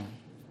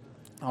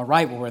All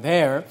right, well, we're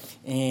there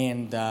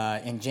in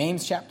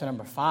James chapter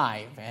number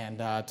 5,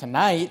 and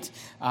tonight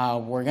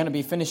we're going to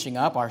be finishing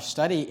up our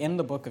study in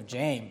the book of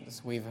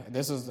James.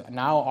 This is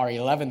now our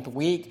 11th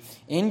week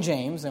in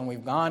James, and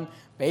we've gone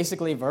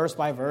basically verse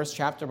by verse,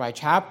 chapter by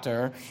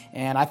chapter,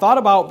 and I thought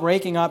about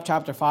breaking up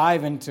chapter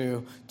 5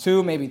 into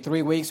 2, maybe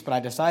 3 weeks, but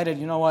I decided,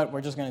 you know what,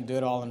 we're just going to do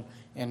it all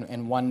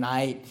in one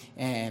night,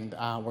 and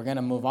we're going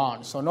to move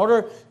on. So in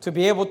order to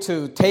be able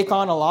to take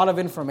on a lot of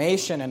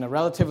information in a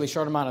relatively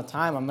short amount of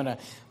time, I'm going to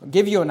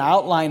give you an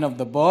outline of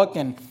the book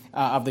and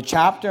of the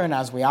chapter, and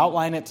as we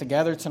outline it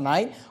together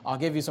tonight, I'll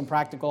give you some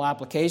practical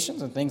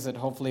applications and things that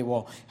hopefully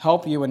will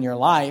help you in your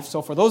life.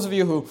 So for those of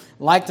you who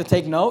like to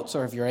take notes,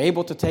 or if you're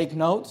able to take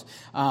notes,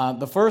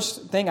 the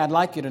first thing I'd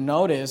like you to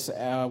notice,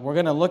 we're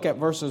going to look at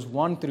verses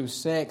 1 through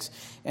 6.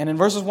 And in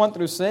verses 1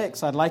 through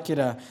 6, I'd like you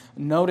to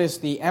notice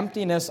the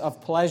emptiness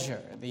of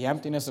pleasure. The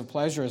emptiness of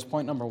pleasure is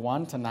point number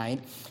 1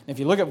 tonight. If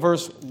you look at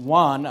verse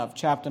 1 of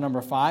chapter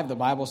number 5, the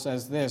Bible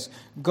says this: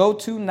 "Go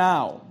to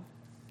now,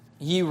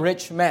 ye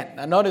rich men."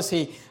 Now notice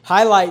he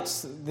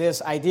highlights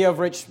this idea of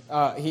rich,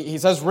 he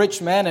says rich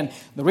men, and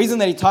the reason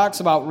that he talks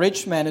about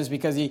rich men is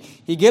because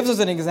he gives us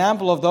an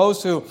example of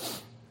those who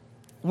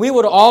we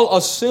would all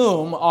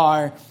assume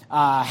are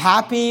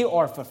happy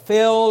or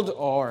fulfilled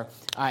or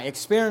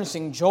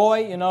experiencing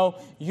joy,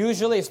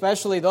 usually,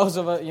 especially those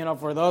of us,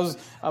 for those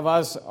of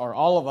us or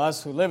all of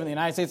us who live in the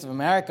United States of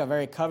America, a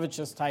very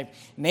covetous type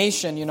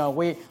nation,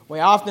 we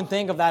often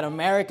think of that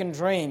American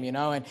dream,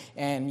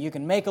 and you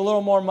can make a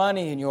little more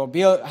money and you'll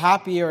be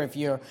happier if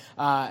you're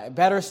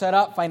better set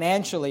up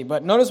financially.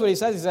 But notice what he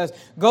says. He says,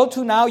 "Go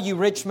to now, you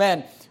rich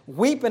men,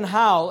 weep and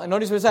howl," and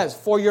notice what it says,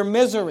 "for your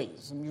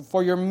miseries."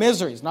 For your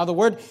miseries. Now the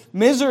word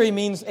misery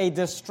means a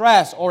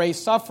distress or a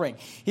suffering.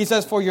 He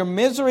says, "For your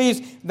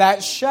miseries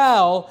that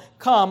shall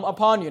come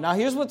upon you." Now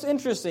here's what's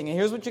interesting, and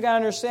here's what you got to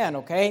understand,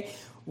 okay?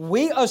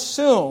 We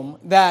assume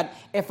that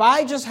if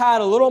I just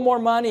had a little more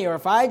money, or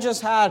if I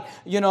just had,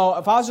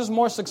 if I was just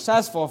more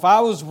successful, if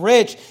I was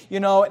rich,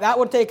 that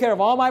would take care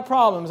of all my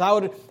problems. I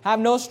would have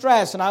no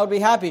stress and I would be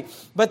happy.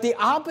 But the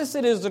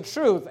opposite is the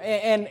truth.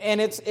 And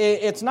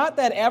it's not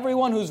that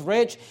everyone who's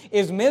rich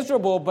is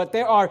miserable, but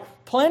there are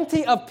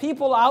plenty of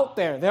people out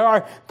there. There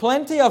are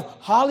plenty of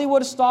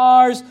Hollywood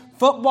stars,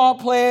 football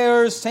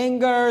players,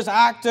 singers,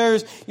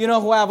 actors,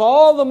 who have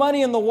all the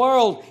money in the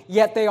world,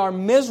 yet they are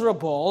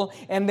miserable,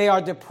 and they are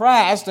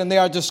depressed, and they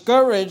are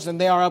discouraged, and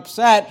they are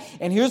upset.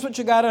 And here's what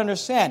you got to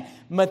understand.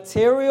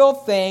 Material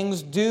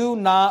things do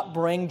not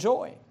bring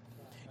joy.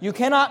 You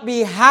cannot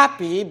be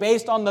happy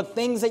based on the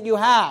things that you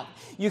have.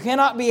 You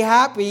cannot be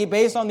happy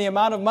based on the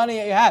amount of money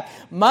that you have.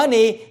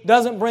 Money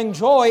doesn't bring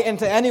joy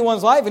into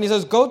anyone's life. And he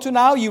says, "Go to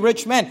now, you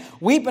rich men,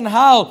 weep and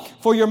howl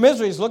for your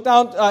miseries." Look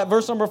down at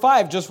verse number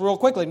 5, just real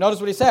quickly. Notice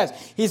what he says.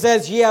 He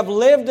says, "Ye have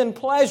lived in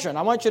pleasure." And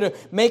I want you to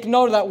make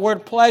note of that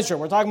word pleasure.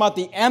 We're talking about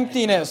the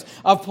emptiness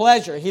of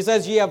pleasure. He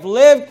says, "Ye have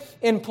lived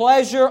in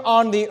pleasure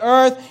on the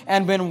earth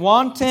and been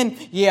wanton.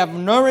 Ye have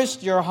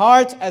nourished your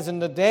hearts as in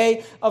the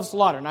day of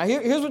slaughter." Now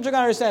here's what you're going to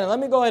understand. And let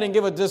me go ahead and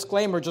give a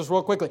disclaimer just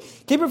real quickly.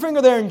 Keep your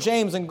finger there in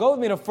James and go with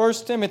me to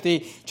 1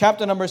 Timothy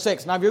chapter number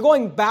 6. Now if you're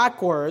going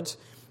backwards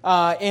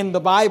in the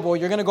Bible,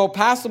 you're going to go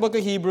past the book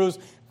of Hebrews,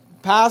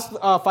 past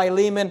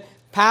Philemon,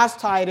 past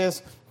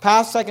Titus,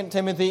 past 2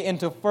 Timothy,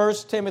 into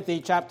 1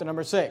 Timothy chapter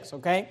number 6,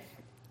 okay?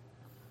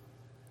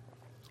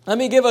 Let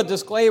me give a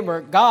disclaimer.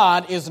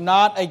 God is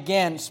not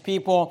against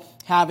people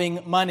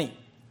having money.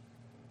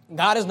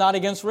 God is not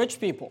against rich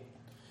people.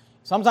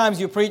 Sometimes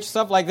you preach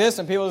stuff like this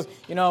and people,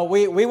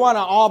 we want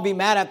to all be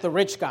mad at the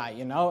rich guy,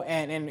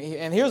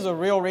 and here's the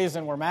real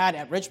reason we're mad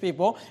at rich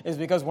people is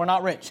because we're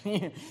not rich,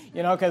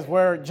 because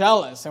we're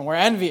jealous and we're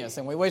envious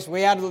and we wish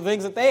we had the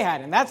things that they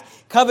had. And that's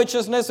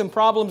covetousness and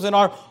problems in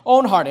our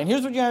own heart. And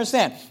here's what you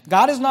understand.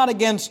 God is not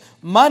against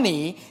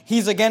money.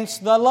 He's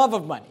against the love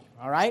of money.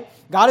 All right?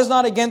 God is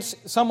not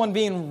against someone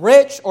being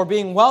rich or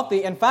being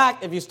wealthy. In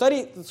fact, if you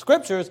study the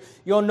Scriptures,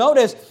 you'll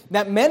notice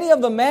that many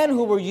of the men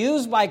who were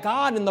used by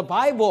God in the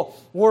Bible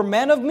were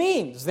men of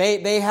means.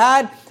 They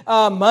had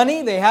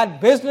money, they had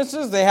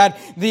businesses, they had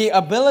the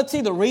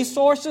ability, the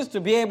resources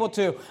to be able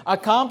to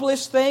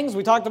accomplish things.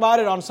 We talked about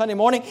it on Sunday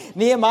morning.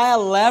 Nehemiah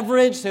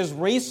leveraged his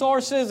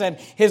resources and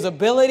his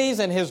abilities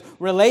and his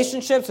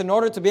relationships in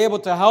order to be able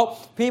to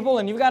help people.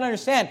 And you've got to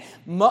understand,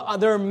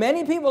 there are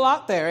many people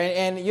out there,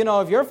 and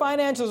if your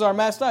finances are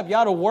messed up, you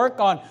ought to work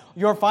on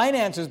your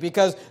finances,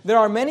 because there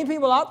are many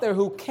people out there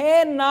who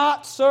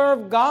cannot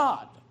serve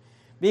God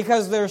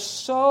because they're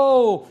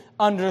so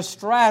under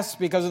stress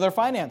because of their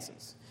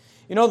finances.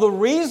 The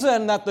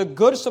reason that the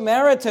Good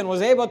Samaritan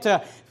was able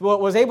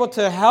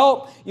to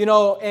help,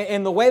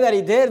 in the way that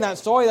he did in that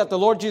story that the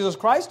Lord Jesus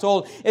Christ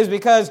told, is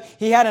because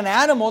he had an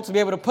animal to be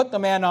able to put the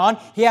man on.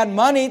 He had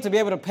money to be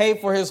able to pay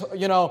for his,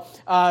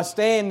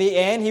 stay in the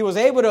inn. He was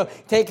able to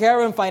take care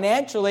of him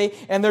financially.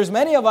 And there's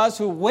many of us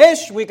who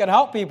wish we could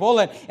help people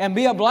and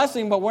be a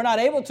blessing, but we're not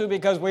able to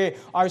because we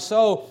are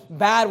so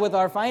bad with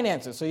our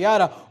finances. So you got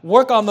to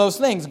work on those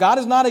things. God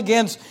is not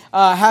against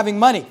having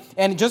money.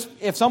 And just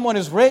if someone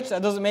is rich,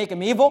 that doesn't make him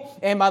from evil.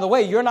 And by the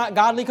way, you're not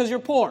godly because you're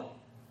poor.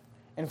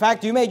 In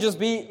fact, you may just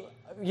be,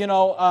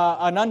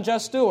 an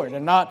unjust steward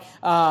and not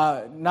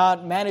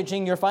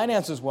managing your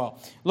finances well.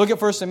 Look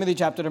at 1 Timothy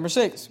chapter number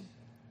 6.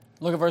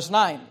 Look at verse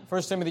 9.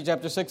 1 Timothy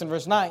chapter 6 and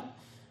verse 9.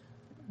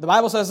 The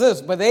Bible says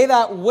this, but they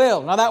that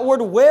will. Now that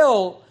word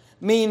will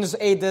means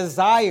a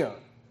desire.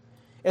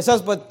 It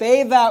says, but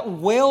they that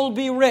will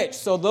be rich.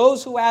 So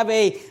those who have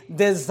a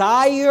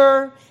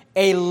desire,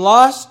 a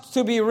lust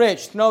to be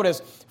rich. Notice,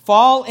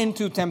 fall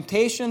into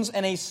temptations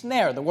and a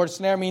snare. The word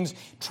snare means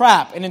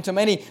trap. And into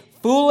many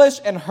foolish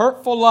and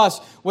hurtful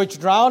lusts, which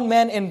drown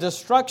men in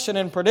destruction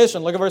and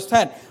perdition. Look at verse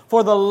 10.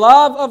 For the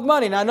love of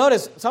money. Now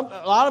notice, a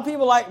lot of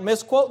people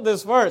misquote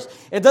this verse.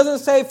 It doesn't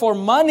say for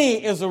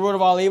money is the root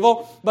of all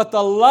evil, but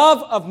the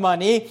love of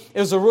money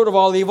is the root of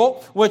all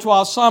evil, which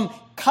while some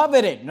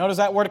coveted. Notice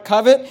that word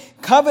covet.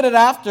 Coveted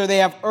after they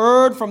have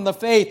erred from the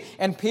faith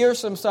and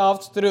pierced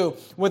themselves through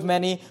with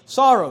many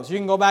sorrows. You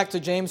can go back to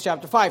James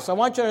chapter 5. So I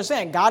want you to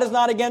understand, God is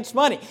not against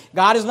money.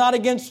 God is not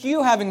against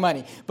you having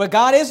money. But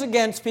God is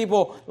against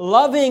people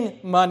loving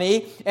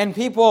money and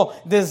people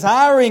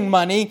desiring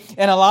money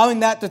and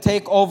allowing that to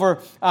take over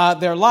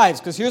their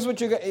lives. Because here's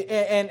what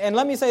and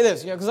let me say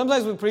this, because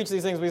sometimes we preach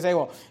these things, we say,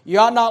 well, you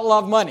ought not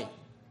love money.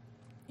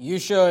 You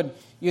should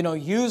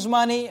use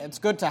money. It's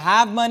good to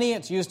have money.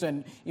 It's used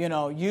to,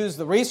 use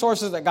the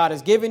resources that God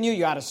has given you.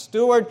 You ought to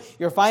steward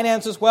your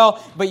finances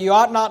well, but you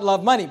ought not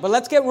love money. But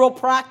let's get real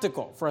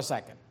practical for a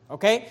second,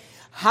 okay?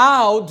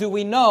 How do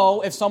we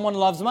know if someone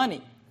loves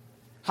money?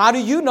 How do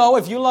you know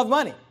if you love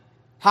money?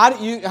 How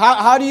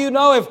do you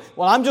know if,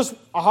 well, I'm just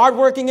a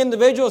hardworking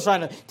individual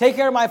trying to take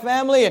care of my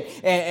family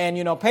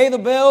and pay the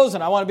bills,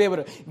 and I want to be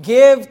able to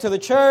give to the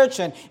church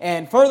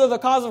and further the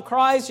cause of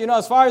Christ,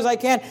 as far as I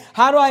can.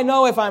 How do I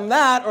know if I'm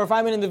that or if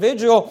I'm an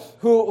individual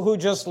who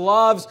just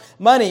loves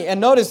money?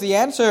 And notice the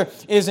answer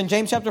is in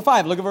James chapter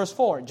 5. Look at verse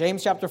 4.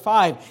 James chapter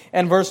 5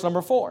 and verse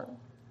number 4.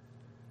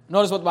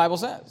 Notice what the Bible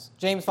says.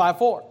 James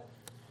 5:4.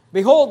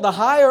 Behold, the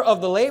hire of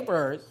the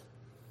laborers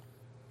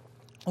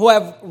who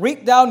have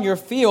reaped down your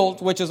field,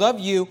 which is of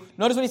you,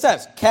 notice what he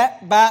says,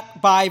 kept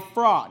back by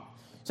fraud.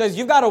 He says,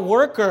 you've got a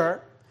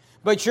worker,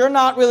 but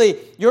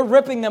you're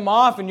ripping them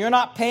off and you're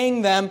not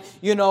paying them,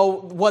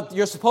 what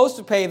you're supposed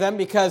to pay them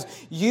because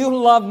you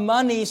love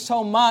money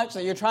so much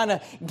that you're trying to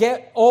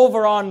get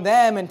over on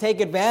them and take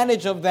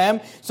advantage of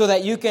them so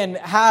that you can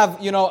have,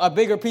 a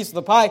bigger piece of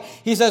the pie.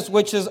 He says,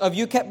 which is of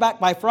you kept back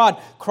by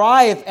fraud,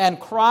 crieth and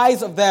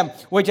cries of them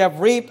which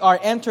have reaped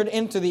are entered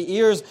into the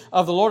ears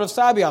of the Lord of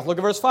Sabaoth. Look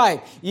at verse 5.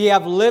 Ye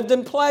have lived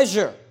in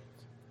pleasure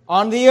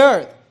on the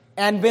earth,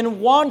 and been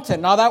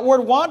wanton. Now that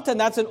word wanton,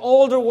 that's an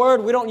older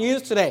word we don't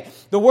use today.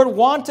 The word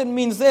wanton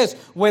means this,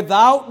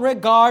 without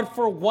regard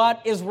for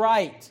what is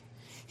right.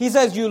 He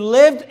says you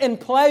lived in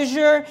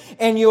pleasure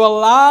and you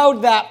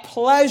allowed that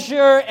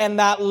pleasure and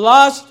that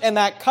lust and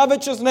that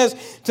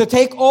covetousness to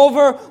take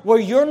over where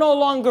you're no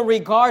longer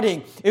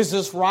regarding, is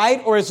this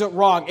right or is it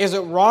wrong? Is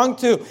it wrong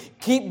to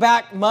keep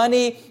back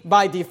money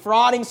by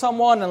defrauding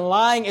someone and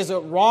lying? Is it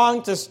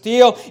wrong to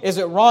steal? Is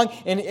it wrong?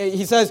 And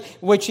he says,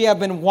 which ye have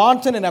been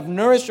wanton and have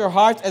nourished your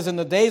hearts as in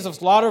the days of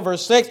slaughter.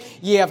 Verse 6,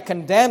 ye have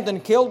condemned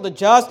and killed the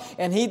just,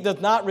 and he does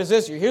not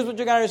resist you. Here's what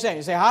you got to understand.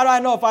 You say, how do I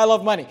know if I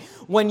love money?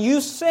 When you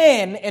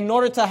sin in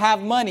order to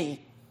have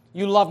money,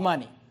 you love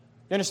money.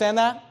 You understand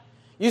that?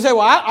 You say,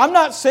 well, I'm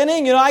not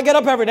sinning. I get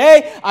up every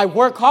day. I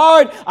work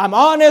hard. I'm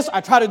honest.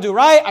 I try to do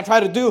right. I try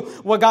to do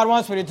what God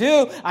wants me to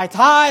do. I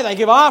tithe. I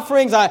give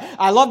offerings.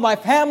 I love my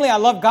family. I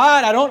love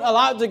God. I don't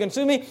allow it to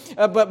consume me.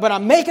 But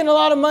I'm making a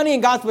lot of money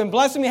and God's been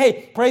blessing me.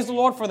 Hey, praise the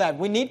Lord for that.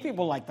 We need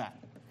people like that.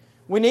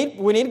 We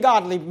need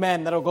godly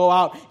men that'll go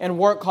out and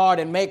work hard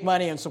and make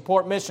money and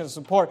support missions,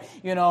 support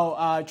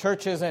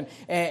churches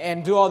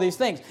and do all these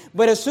things.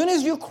 But as soon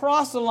as you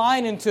cross the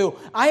line into,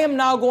 I am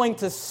now going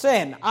to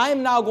sin, I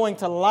am now going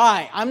to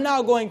lie, I'm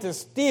now going to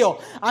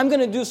steal, I'm going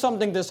to do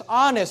something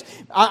dishonest,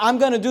 I'm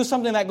going to do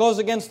something that goes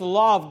against the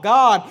law of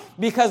God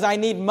because I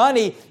need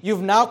money,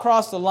 you've now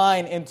crossed the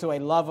line into a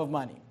love of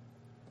money.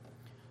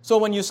 So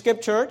when you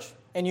skip church,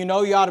 and you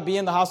know you ought to be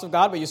in the house of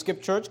God, but you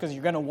skip church because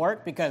you're going to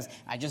work because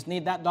I just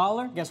need that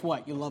dollar, guess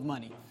what? You love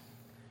money.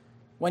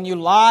 When you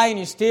lie and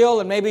you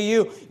steal and maybe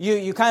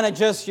you kind of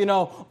just,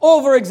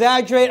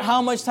 over-exaggerate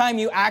how much time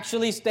you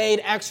actually stayed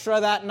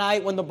extra that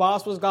night when the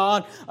boss was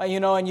gone,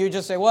 and you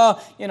just say,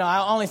 well,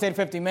 I only stayed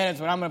 50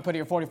 minutes, but I'm going to put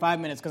here 45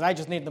 minutes because I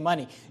just need the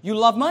money. You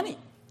love money.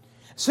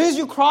 As soon as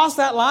you cross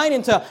that line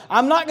into,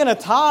 I'm not going to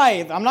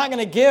tithe, I'm not going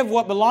to give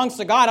what belongs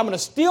to God, I'm going to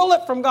steal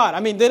it from God. I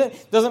mean,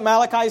 doesn't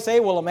Malachi say,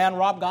 will a man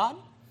rob God?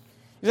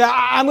 He said,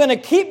 I'm going to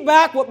keep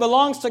back what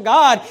belongs to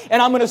God,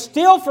 and I'm going to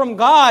steal from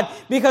God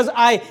because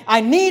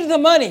I need the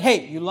money.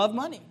 Hey, you love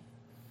money.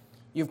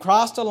 You've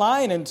crossed a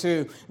line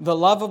into the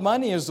love of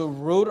money is the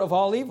root of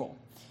all evil.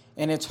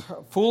 And it's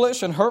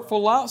foolish and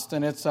hurtful lust,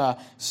 and it's a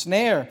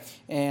snare.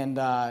 And,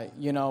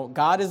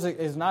 God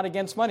is not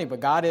against money, but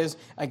God is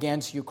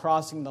against you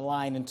crossing the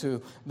line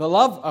into the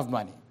love of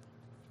money.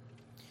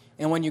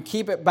 and when you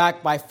keep it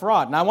back by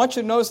fraud. Now, I want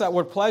you to notice that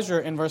word pleasure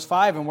in verse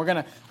 5, and we're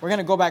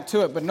gonna go back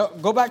to it.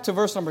 But go back to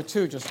verse number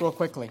 2 just real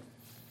quickly.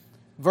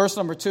 Verse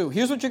number 2.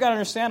 Here's what you got to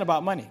understand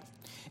about money.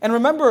 And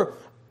remember,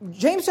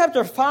 James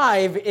chapter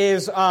 5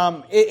 is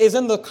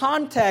in the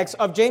context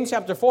of James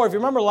chapter 4. If you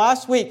remember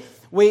last week,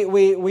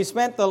 we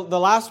spent the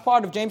last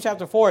part of James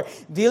chapter 4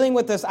 dealing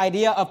with this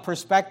idea of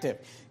perspective.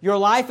 Your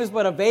life is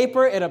but a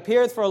vapor. It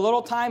appeareth for a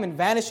little time and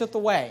vanisheth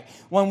away.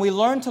 When we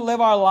learn to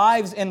live our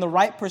lives in the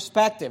right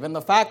perspective and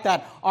the fact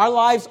that our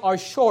lives are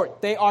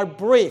short, they are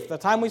brief. The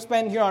time we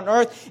spend here on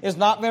earth is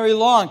not very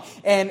long.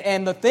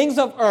 And the things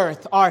of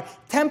earth are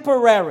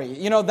temporary.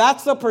 You know,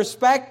 that's the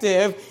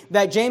perspective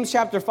that James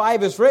chapter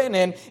 5 is written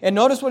in. And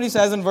notice what he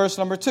says in verse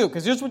number 2.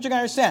 Because here's what you got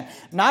to understand.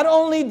 Not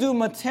only do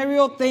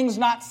material things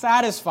not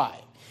satisfy,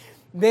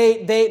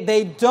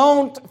 They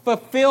don't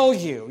fulfill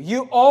you.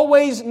 You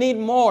always need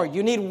more.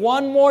 You need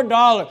one more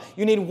dollar.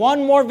 You need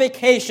one more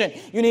vacation.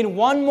 You need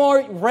one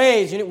more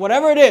raise. You need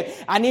whatever it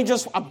is. I need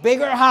just a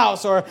bigger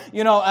house or,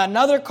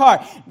 another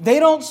car. They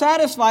don't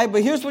satisfy,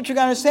 but here's what you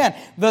got to understand.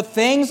 The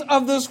things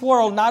of this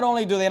world, not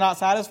only do they not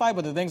satisfy,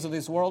 but the things of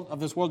this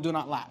world do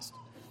not last.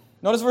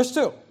 Notice verse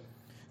 2.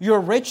 Your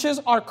riches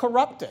are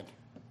corrupted,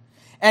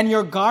 and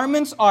your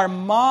garments are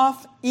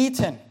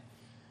moth-eaten.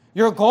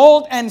 Your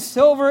gold and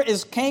silver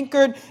is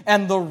cankered,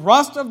 and the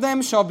rust of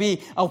them shall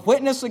be a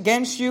witness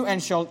against you,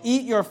 and shall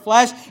eat your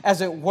flesh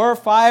as it were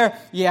fire.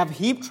 Ye have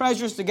heaped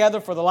treasures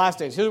together for the last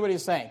days. Here's what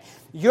he's saying.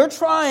 You're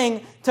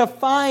trying to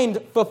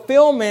find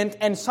fulfillment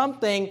in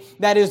something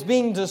that is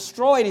being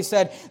destroyed. He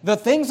said, the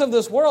things of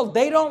this world,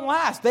 they don't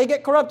last. They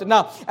get corrupted.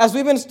 Now, as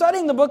we've been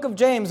studying the book of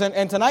James,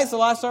 and tonight's the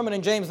last sermon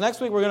in James.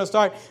 Next week, we're going to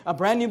start a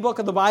brand new book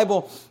of the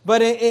Bible.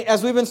 But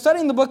as we've been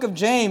studying the book of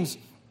James,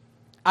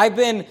 I've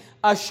been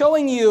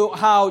showing you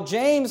how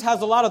James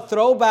has a lot of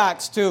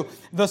throwbacks to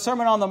the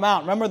Sermon on the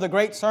Mount. Remember the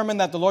great sermon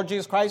that the Lord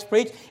Jesus Christ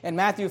preached in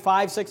Matthew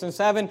 5, 6, and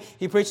 7?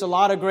 He preached a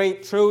lot of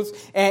great truths.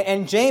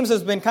 And James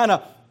has been kind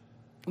of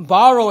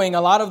borrowing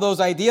a lot of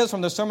those ideas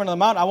from the Sermon on the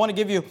Mount. I want to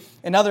give you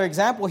another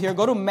example here.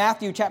 Go to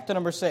Matthew chapter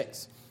number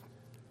 6.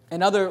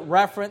 Another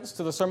reference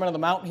to the Sermon on the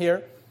Mount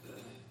here.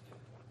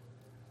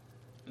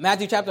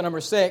 Matthew chapter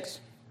number 6.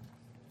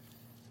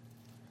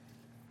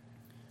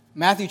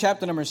 Matthew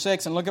chapter number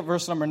 6, and look at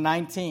verse number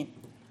 19.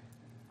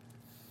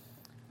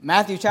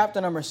 Matthew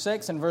chapter number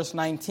 6 and verse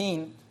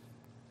 19.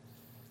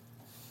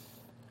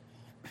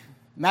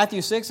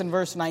 Matthew 6 and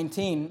verse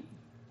 19.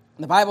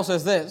 The Bible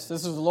says this.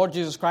 This is the Lord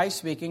Jesus Christ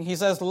speaking. He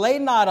says, lay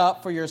not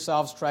up for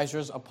yourselves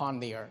treasures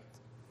upon the earth.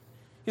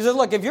 He says,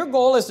 look, if your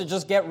goal is to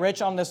just get rich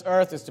on this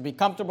earth, is to be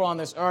comfortable on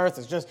this earth,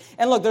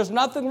 and look, there's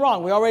nothing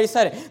wrong. We already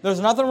said it.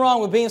 There's nothing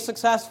wrong with being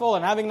successful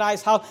and having a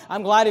nice house.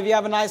 I'm glad if you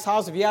have a nice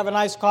house, if you have a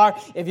nice car,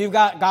 if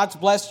God's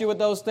blessed you with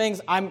those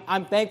things.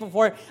 I'm thankful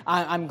for it.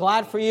 I'm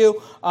glad for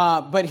you.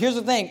 But here's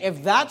the thing.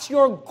 If that's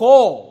your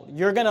goal,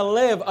 you're going to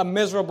live a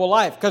miserable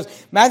life. Because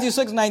Matthew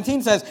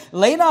 6:19 says,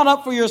 lay not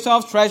up for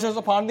yourselves treasures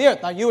upon the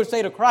earth. Now you would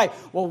say to Christ,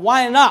 well,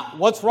 why not?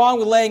 What's wrong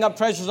with laying up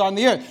treasures on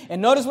the earth?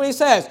 And notice what he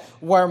says,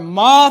 where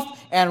moth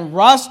and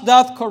rust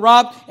doth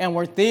corrupt, and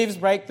where thieves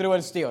break through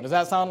and steal. Does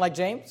that sound like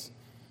James?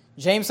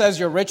 James says,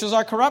 your riches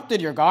are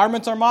corrupted, your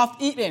garments are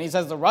moth-eaten. He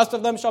says, the rust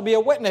of them shall be a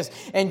witness.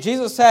 And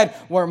Jesus said,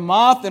 where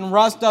moth and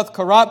rust doth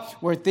corrupt,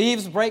 where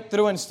thieves break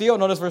through and steal.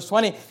 Notice verse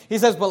 20. He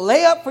says, but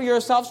lay up for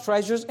yourselves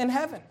treasures in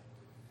heaven.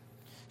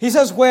 He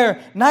says,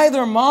 where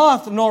neither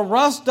moth nor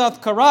rust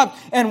doth corrupt,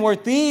 and where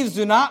thieves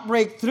do not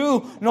break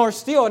through nor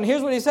steal. And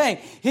here's what he's saying.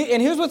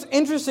 And here's what's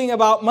interesting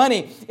about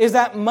money, is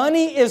that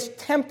money is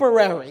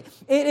temporary.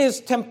 It is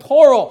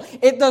temporal.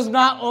 It does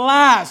not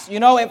last.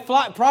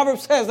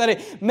 Proverbs says that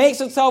it makes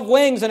itself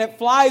wings and it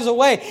flies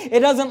away. It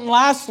doesn't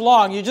last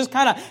long. You just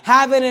kind of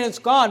have it and it's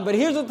gone. But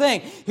here's the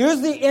thing.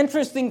 Here's the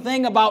interesting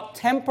thing about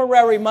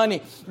temporary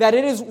money, that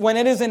it is when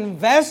it is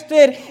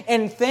invested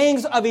in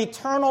things of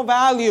eternal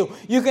value,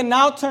 you can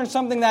now turn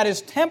something that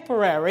is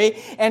temporary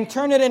and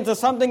turn it into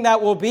something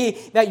that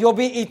you'll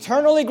be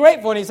eternally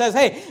grateful. And he says,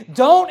 hey,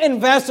 don't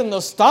invest in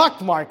the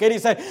stock market. He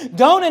said,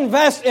 don't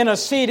invest in a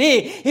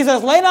CD. He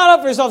says, lay not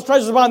up for yourselves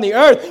treasures upon the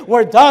earth,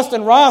 where dust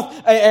and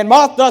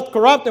moth doth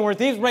corrupt, and where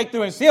thieves break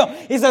through and steal.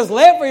 He says,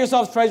 lay up for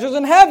yourselves treasures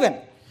in heaven.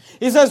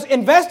 He says,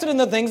 invested in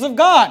the things of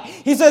God.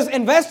 He says,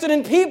 invested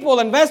in people,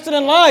 invested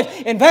in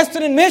life,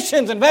 invested in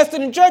missions,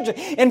 invested in churches,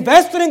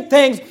 invested in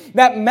things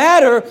that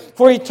matter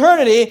for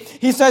eternity.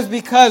 He says,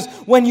 because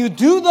when you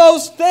do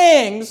those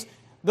things,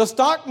 the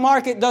stock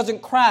market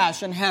doesn't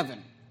crash in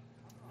heaven.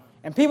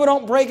 And people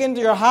don't break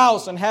into your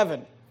house in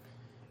heaven.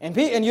 And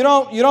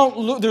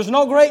there's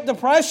no Great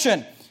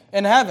Depression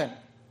in heaven.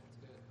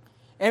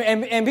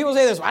 And people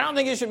say this, I don't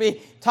think you should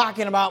be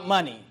talking about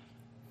money.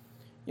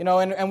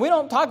 And we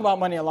don't talk about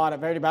money a lot at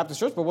Verity Baptist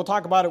Church, but we'll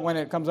talk about it when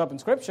it comes up in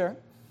Scripture.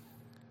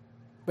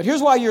 But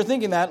here's why you're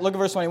thinking that. Look at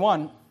verse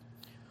 21.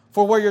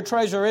 For where your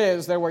treasure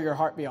is, there will your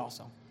heart be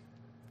also.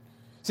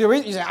 See, the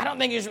reason you say, I don't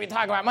think you should be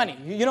talking about money.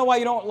 You know why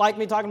you don't like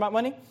me talking about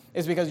money?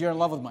 It's because you're in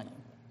love with money.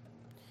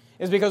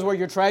 It's because where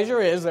your treasure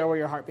is, there will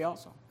your heart be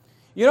also.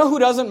 You know who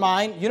doesn't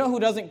mind? You know who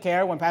doesn't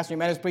care when Pastor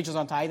Jimenez preaches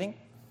on tithing?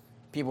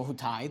 People who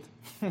tithe.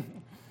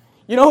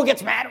 You know who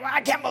gets mad? Well,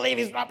 I can't believe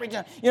he's not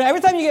preaching.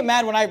 Every time you get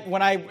mad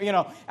when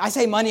I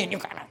say money and you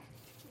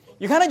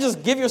kind of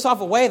just give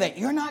yourself away that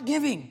you're not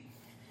giving.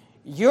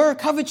 You're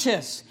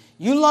covetous.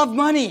 You love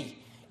money.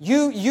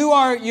 You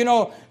are,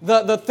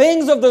 the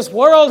things of this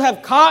world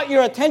have caught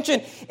your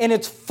attention in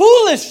its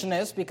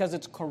foolishness because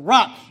it's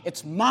corrupt.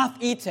 It's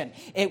moth-eaten.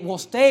 It will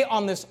stay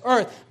on this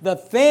earth. The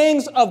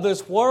things of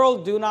this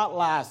world do not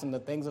last, and the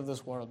things of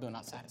this world do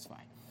not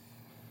satisfy.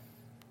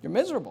 You're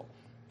miserable.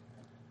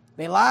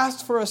 They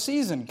last for a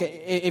season.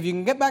 If you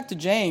can get back to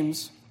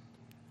James,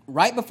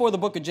 right before the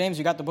book of James,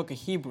 you got the book of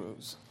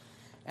Hebrews.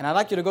 And I'd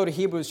like you to go to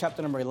Hebrews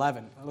chapter number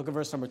 11. Look at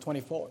verse number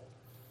 24.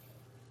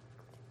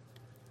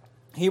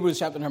 Hebrews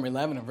chapter number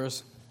 11 and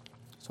verse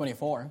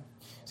 24.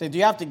 Say, do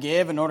you have to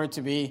give in order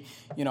to be,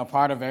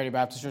 part of Verity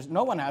Baptist Church?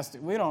 No one has to.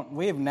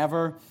 We have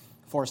never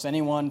forced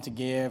anyone to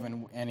give.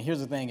 And here's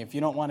the thing. If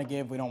you don't want to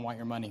give, we don't want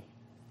your money.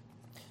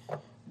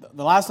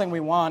 The last thing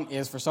we want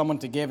is for someone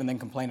to give and then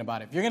complain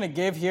about it. If you're going to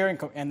give here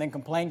and then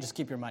complain, just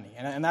keep your money.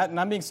 And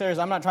I'm being serious.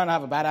 I'm not trying to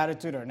have a bad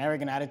attitude or an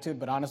arrogant attitude,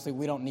 but honestly,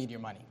 we don't need your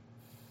money.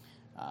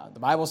 The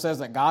Bible says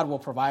that God will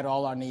provide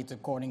all our needs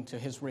according to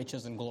his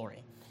riches and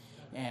glory.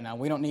 And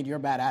we don't need your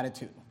bad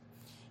attitude.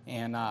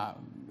 And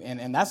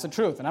that's the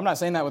truth. And I'm not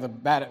saying that with a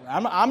bad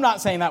I'm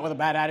not saying that with a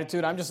bad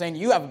attitude. I'm just saying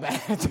you have a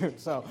bad attitude.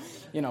 So,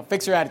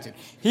 fix your attitude.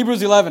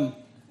 Hebrews 11,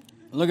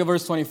 look at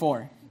verse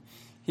 24.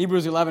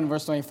 Hebrews 11,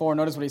 verse 24,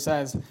 notice what he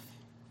says.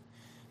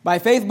 By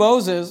faith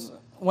Moses,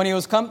 when he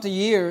was come to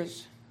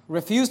years,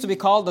 refused to be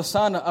called the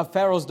son of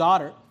Pharaoh's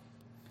daughter.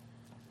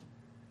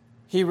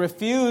 He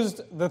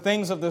refused the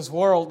things of this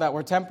world that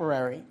were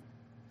temporary.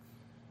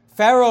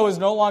 Pharaoh is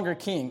no longer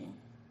king.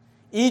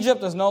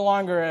 Egypt is no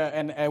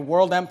longer a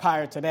world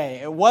empire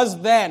today. It was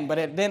then, but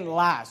it didn't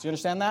last. You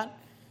understand that?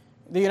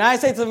 The United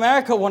States of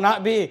America will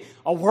not be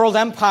a world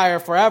empire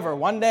forever.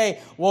 One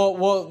day,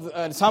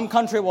 some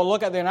country will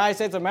look at the United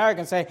States of America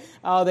and say,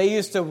 oh, they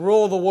used to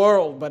rule the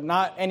world, but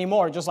not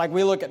anymore, just like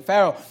we look at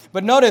Pharaoh.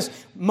 But notice,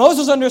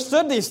 Moses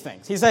understood these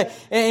things. He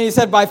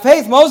said, by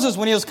faith, Moses,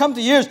 when he was come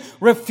to years,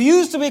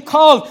 refused to be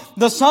called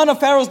the son of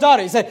Pharaoh's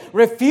daughter. He said,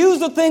 refuse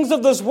the things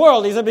of this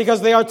world. He said,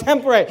 because they are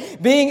temporary.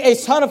 Being a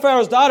son of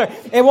Pharaoh's daughter,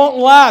 it won't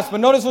last. But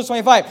notice verse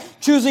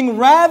 25, choosing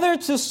rather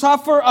to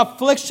suffer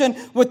affliction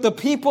with the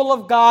people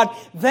of God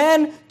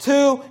than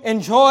to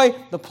enjoy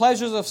the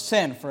pleasures of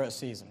sin for a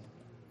season.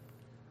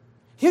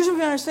 Here's what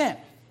we understand.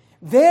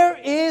 There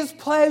is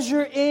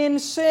pleasure in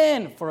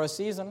sin for a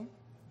season.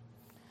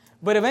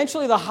 But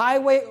eventually the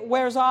highway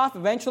wears off.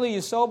 Eventually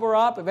you sober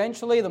up.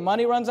 Eventually the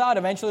money runs out.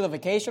 Eventually the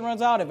vacation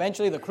runs out.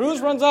 Eventually the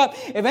cruise runs out.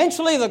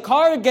 Eventually the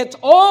car gets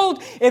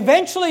old.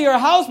 Eventually your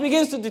house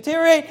begins to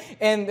deteriorate.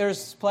 And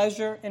there's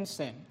pleasure in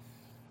sin.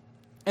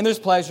 And there's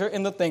pleasure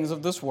in the things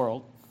of this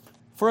world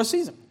for a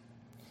season.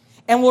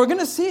 And we're going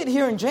to see it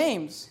here in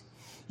James.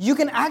 You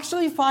can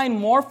actually find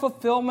more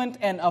fulfillment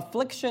and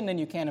affliction than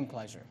you can in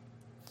pleasure.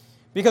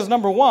 Because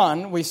number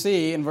one, we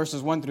see in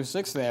verses 1 through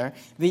 6 there,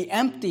 the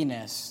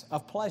emptiness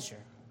of pleasure.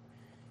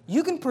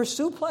 You can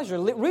pursue pleasure.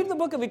 Read the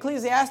book of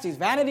Ecclesiastes.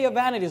 Vanity of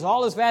vanities,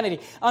 all is vanity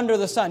under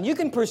the sun. You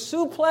can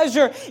pursue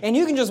pleasure and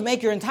you can just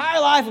make your entire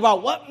life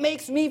about what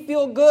makes me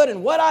feel good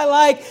and what I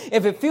like.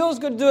 If it feels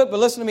good, do it. But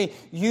listen to me,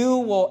 you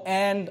will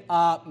end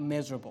up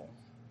miserable.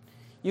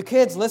 You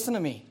kids, listen to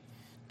me.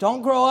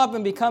 Don't grow up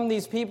and become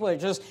these people that are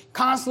just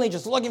constantly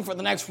just looking for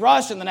the next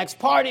rush and the next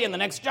party and the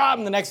next job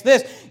and the next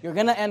this. You're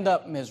going to end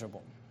up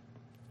miserable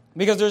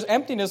because there's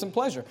emptiness and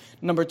pleasure.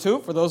 Number two,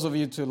 for those of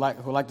you who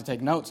like to take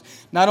notes,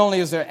 not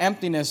only is there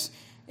emptiness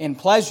in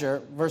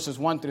pleasure, verses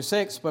 1 through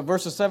 6, but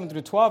verses 7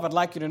 through 12, I'd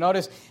like you to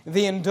notice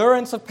the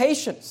endurance of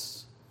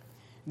patience.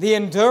 The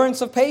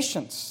endurance of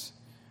patience.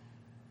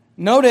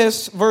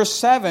 Notice verse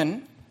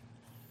 7,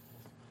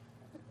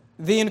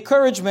 the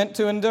encouragement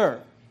to endure.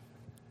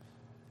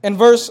 In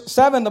verse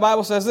 7, the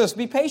Bible says this,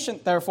 be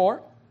patient,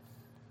 therefore,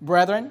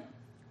 brethren,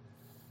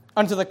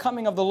 unto the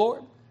coming of the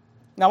Lord.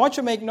 Now, I want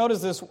you to make notice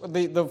this,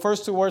 the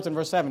first two words in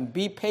verse 7,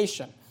 be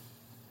patient.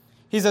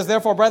 He says,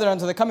 therefore, brethren,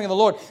 unto the coming of the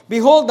Lord.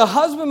 Behold, the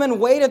husbandman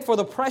waited for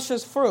the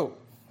precious fruit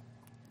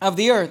of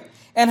the earth,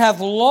 and hath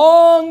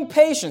long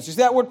patience. You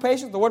see that word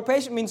patience? The word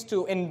patient means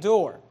to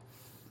endure.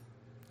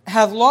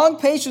 Hath long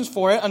patience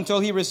for it until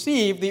he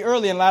receive the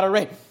early and latter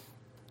rain.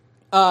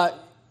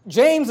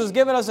 James has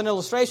given us an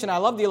illustration. I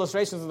love the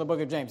illustrations in the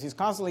book of James. He's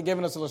constantly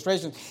giving us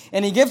illustrations.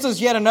 And he gives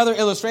us yet another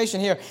illustration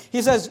here.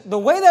 He says, the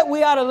way that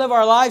we ought to live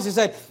our lives, he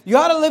said, you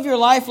ought to live your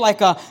life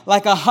like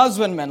a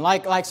husbandman,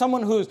 like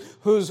someone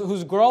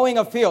who's growing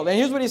a field. And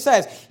here's what he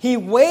says. He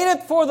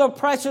waited for the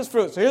precious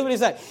fruit. So here's what he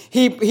said.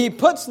 He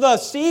puts the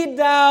seed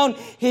down.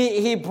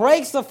 He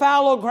breaks the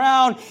fallow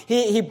ground.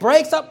 He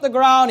breaks up the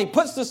ground. He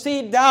puts the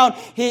seed down.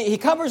 He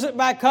covers it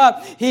back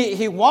up.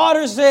 He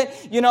waters it.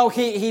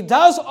 He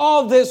does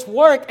all this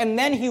work. And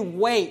then he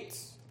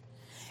waits.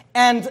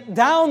 And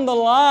down the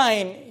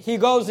line, he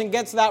goes and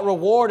gets that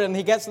reward, and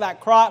he gets that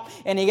crop,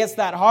 and he gets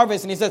that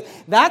harvest. And he says,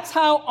 that's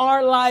how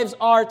our lives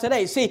are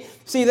today. See,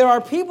 there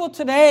are people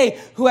today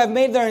who have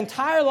made their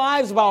entire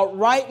lives about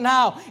right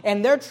now,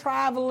 and they're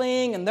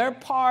traveling, and they're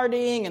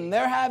partying, and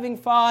they're having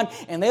fun,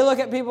 and they look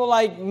at people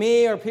like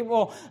me, or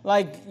people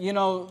like,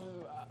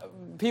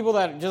 people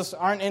that just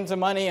aren't into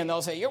money, and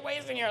they'll say, you're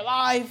wasting your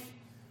life.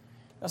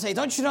 They'll say,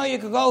 don't you know you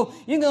can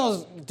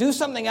go do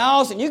something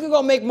else, and you could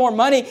go make more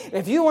money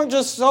if you weren't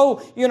just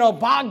so,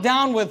 bogged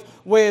down with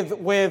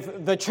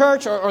the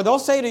church. Or they'll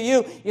say to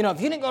you, if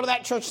you didn't go to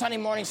that church Sunday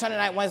morning, Sunday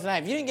night, Wednesday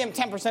night, if you didn't give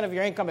them 10% of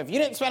your income, if you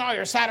didn't spend all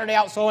your Saturday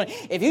out sowing,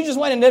 if you just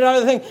went and did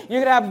other things,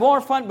 you're going to have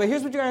more fun. But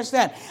here's what you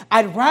understand.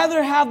 I'd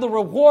rather have the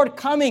reward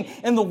coming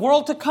in the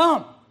world to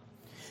come.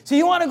 So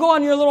you want to go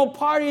on your little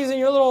parties and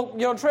your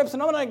little trips,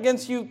 and I'm not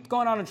against you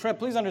going on a trip.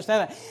 Please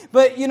understand that.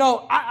 But,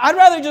 I'd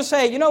rather just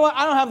say, you know what,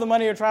 I don't have the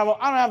money to travel.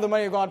 I don't have the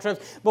money to go on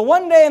trips. But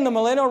one day in the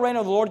millennial reign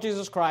of the Lord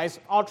Jesus Christ,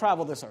 I'll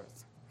travel this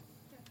earth.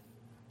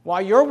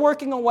 While you're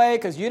working away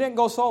because you didn't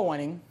go soul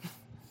winning,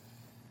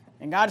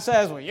 and God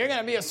says, well, you're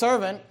going to be a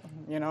servant,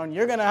 and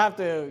you're going to have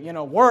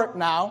to, work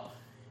now.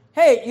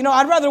 Hey,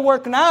 I'd rather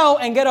work now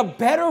and get a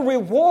better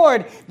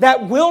reward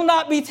that will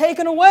not be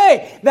taken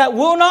away, that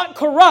will not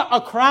corrupt, a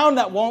crown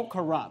that won't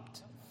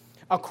corrupt,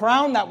 a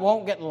crown that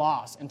won't get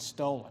lost and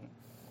stolen.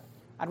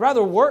 I'd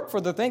rather work for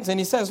the things.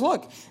 And he says,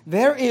 look,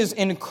 there is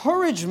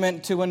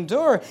encouragement to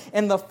endure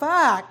in the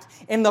fact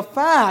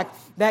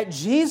that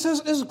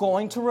Jesus is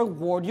going to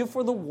reward you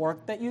for the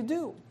work that you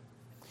do.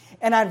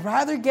 And I'd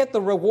rather get the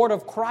reward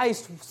of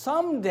Christ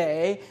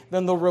someday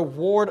than the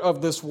reward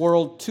of this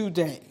world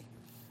today.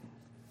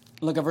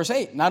 Look at verse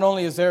 8. Not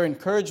only is there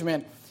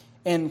encouragement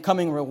in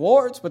coming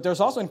rewards, but there's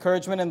also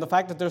encouragement in the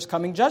fact that there's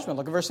coming judgment.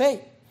 Look at verse 8.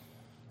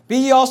 Be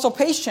ye also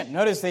patient.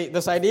 Notice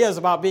this idea is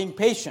about being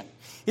patient.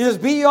 He says,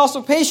 be ye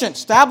also patient.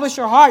 Establish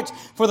your hearts,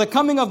 for the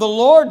coming of the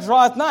Lord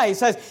draweth nigh. He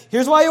says,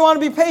 here's why you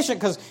want to be patient,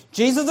 because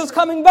Jesus is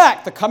coming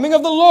back. The coming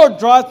of the Lord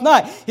draweth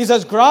nigh. He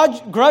says,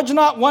 grudge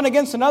not one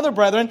against another,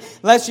 brethren,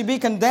 lest ye be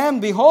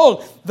condemned.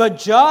 Behold, the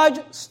judge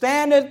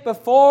standeth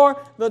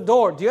before the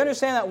door. Do you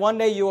understand that one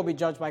day you will be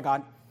judged by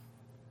God?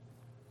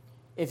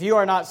 If you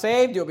are not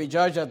saved, you'll be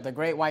judged at the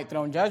great white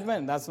throne judgment,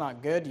 and that's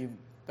not good. You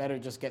better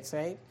just get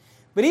saved.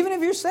 But even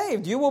if you're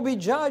saved, you will be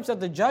judged at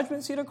the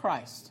judgment seat of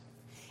Christ.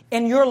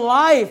 And your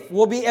life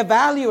will be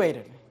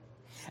evaluated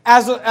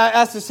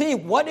as to see,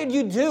 what did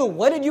you do?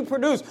 What did you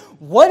produce?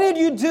 What did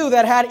you do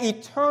that had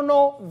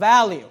eternal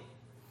value?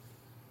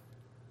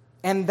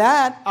 And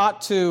that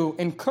ought to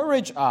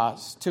encourage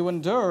us to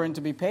endure and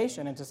to be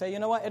patient and to say, you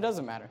know what, it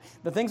doesn't matter.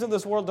 The things of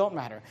this world don't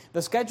matter.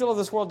 The schedule of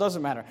this world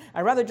doesn't matter.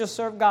 I'd rather just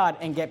serve God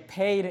and get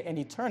paid in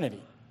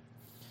eternity.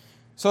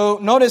 So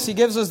notice he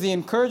gives us the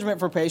encouragement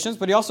for patience,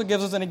 but he also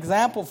gives us an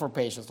example for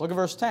patience. Look at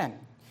verse 10.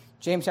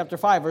 James chapter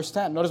 5, verse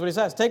 10. Notice what he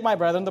says. Take my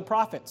brethren, the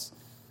prophets,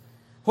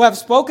 who have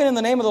spoken in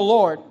the name of the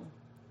Lord,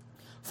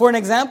 for an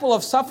example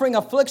of suffering,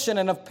 affliction,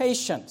 and of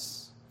patience.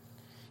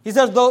 He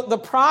says the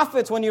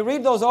prophets, when you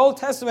read those Old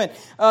Testament,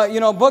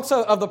 books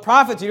of the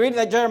prophets, you read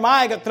that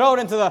Jeremiah got thrown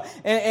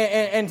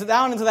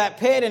down into that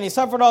pit, and he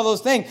suffered all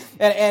those things.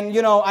 And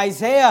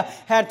Isaiah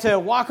had to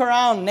walk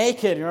around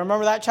naked. You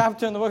remember that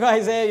chapter in the book of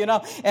Isaiah,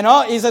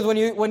 And he says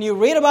when you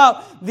read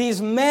about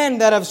these men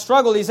that have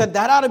struggled, he said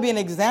that ought to be an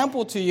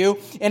example to you,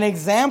 an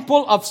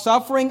example of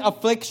suffering,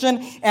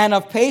 affliction, and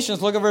of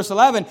patience. Look at verse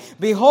 11.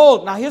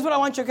 Behold, now here's what I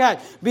want you to catch.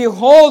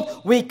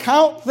 Behold, we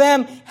count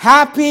them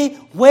happy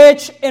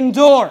which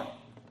endure.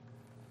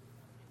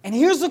 And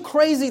here's the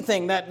crazy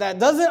thing that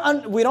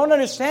we don't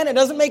understand. It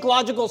doesn't make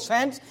logical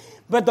sense,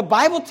 but the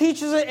Bible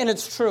teaches it, and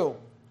it's true.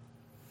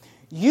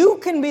 You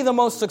can be the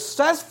most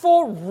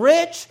successful,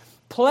 rich,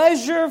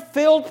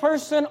 pleasure-filled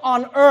person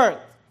on earth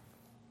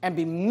and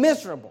be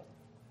miserable.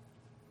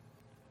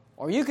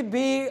 Or you could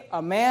be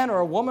a man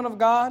or a woman of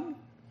God,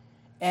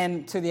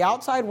 and to the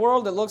outside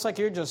world, it looks like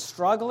you're just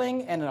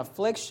struggling and an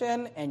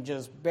affliction and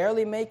just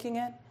barely making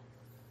it.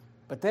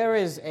 But there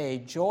is a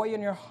joy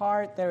in your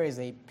heart. There is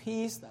a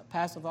peace that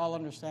passeth all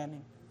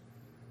understanding.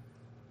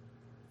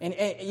 And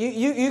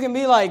you can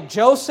be like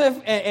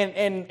Joseph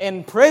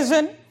in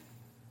prison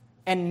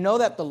and know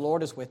that the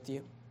Lord is with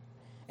you.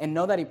 And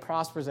know that He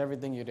prospers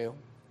everything you do.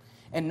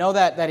 And know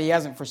that He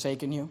hasn't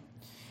forsaken you.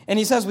 And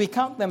he says, we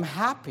count them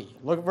happy.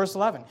 Look at verse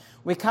 11.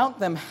 We count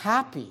them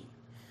happy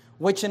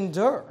which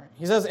endure.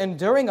 He says,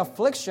 enduring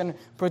affliction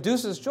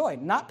produces joy.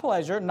 Not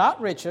pleasure, not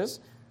riches,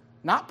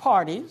 not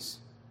parties.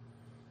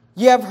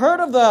 Ye have heard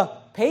of the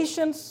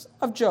patience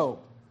of Job,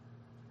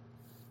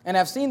 and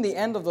have seen the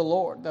end of the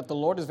Lord, that the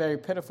Lord is very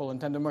pitiful and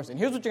tender mercy. And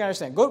here's what you got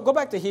to understand. Go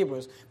back to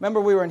Hebrews.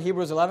 Remember we were in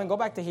Hebrews 11? Go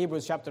back to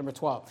Hebrews chapter number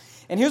 12.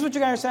 And here's what you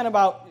got to understand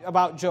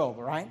about Job,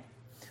 right?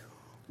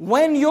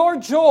 When your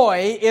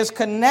joy is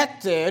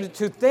connected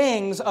to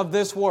things of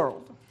this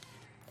world,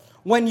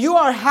 when you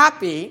are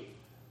happy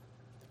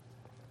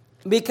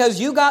because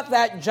you got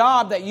that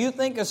job that you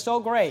think is so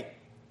great,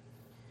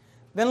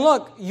 then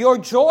look, your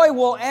joy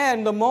will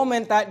end the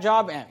moment that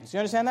job ends. You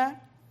understand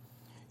that?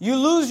 You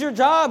lose your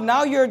job,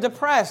 now you're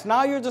depressed,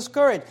 now you're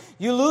discouraged.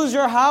 You lose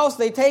your house,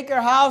 they take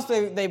your house,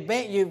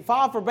 you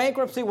file for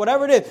bankruptcy,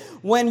 whatever it is.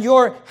 When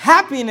your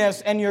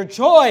happiness and your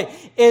joy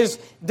is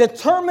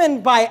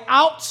determined by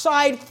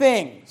outside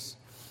things,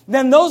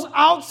 then those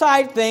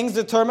outside things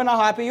determine how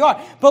happy you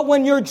are. But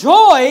when your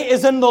joy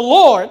is in the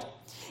Lord,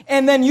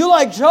 and then you,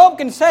 like Job,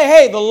 can say,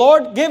 hey, the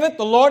Lord giveth,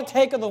 the Lord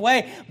taketh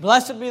away.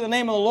 Blessed be the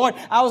name of the Lord.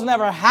 I was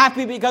never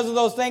happy because of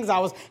those things. I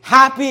was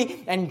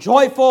happy and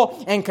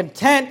joyful and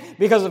content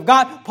because of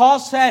God. Paul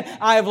said,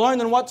 I have learned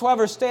in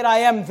whatsoever state I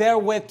am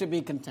therewith to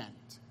be content.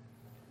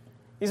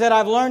 He said,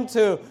 I've learned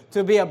to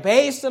be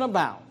abased and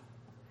abound.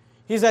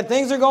 He said,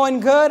 things are going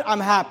good, I'm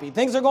happy.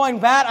 Things are going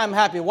bad, I'm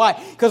happy. Why?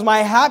 Because my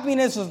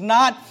happiness is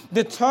not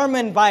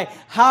determined by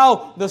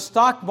how the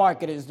stock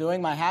market is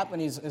doing. My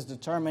happiness is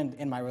determined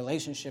in my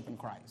relationship in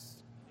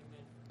Christ.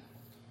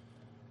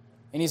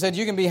 And he said,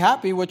 you can be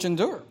happy which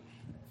endure.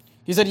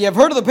 He said, you have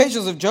heard of the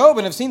patience of Job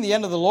and have seen the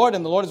end of the Lord,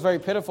 and the Lord is very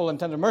pitiful and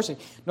tender mercy.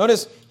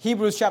 Notice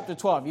Hebrews chapter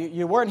 12.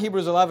 You were in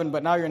Hebrews 11,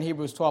 but now you're in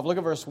Hebrews 12. Look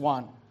at verse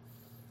 1.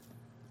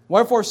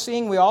 Wherefore,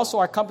 seeing we also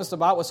are compassed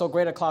about with so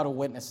great a cloud of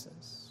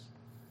witnesses,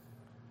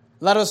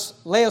 let us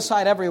lay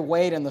aside every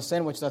weight and the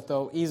sin which doth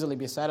so easily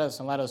beset us,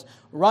 and let us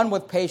run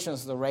with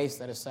patience the race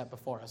that is set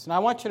before us. And I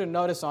want you to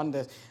notice on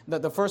this,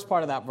 the first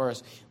part of that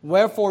verse,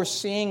 wherefore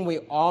seeing we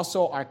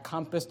also are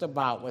compassed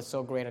about with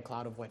so great a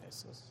cloud of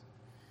witnesses.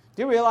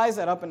 Do you realize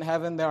that up in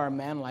heaven there are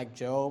men like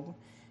Job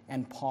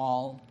and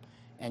Paul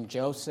and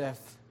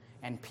Joseph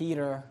and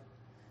Peter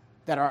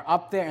that are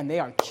up there and they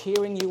are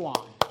cheering you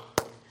on?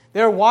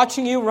 They're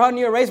watching you run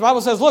your race. The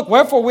Bible says, look,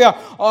 wherefore we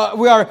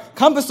are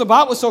compassed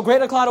about with so great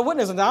a cloud of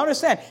witnesses. And now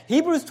understand,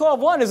 Hebrews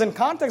 12:1 is in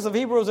context of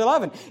Hebrews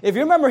 11. If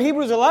you remember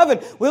Hebrews 11,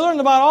 we learned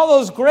about all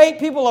those great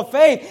people of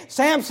faith,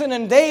 Samson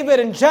and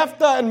David and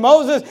Jephthah and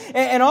Moses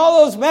and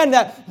all those men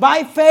that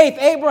by faith,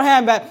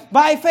 Abraham, that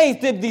by faith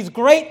did these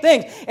great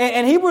things.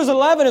 And Hebrews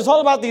 11 is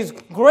all about these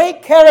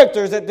great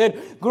characters that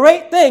did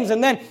great things.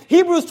 And then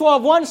Hebrews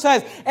 12:1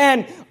 says,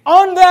 and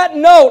on that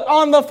note,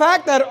 on the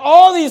fact that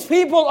all these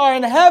people are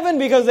in heaven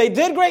because they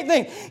did great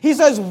things, he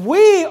says,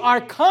 we are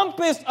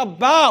compassed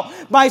about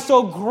by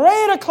so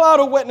great a cloud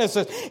of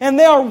witnesses, and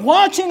they are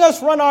watching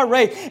us run our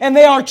race, and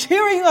they are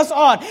cheering us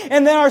on,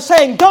 and they are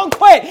saying, don't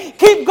quit,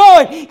 keep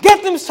going,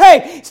 get them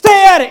saved,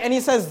 stay at it. And he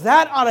says,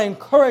 that ought to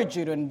encourage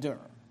you to endure.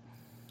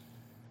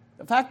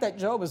 The fact that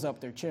Job is up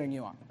there cheering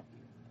you on,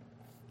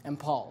 and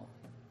Paul,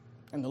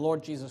 and the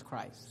Lord Jesus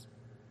Christ.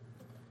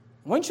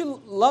 Wouldn't you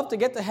love to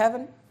get to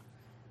heaven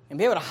and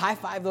be able to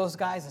high-five those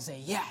guys and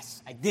say,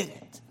 yes, I did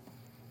it?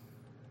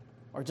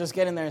 Or just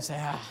get in there and say,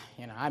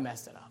 I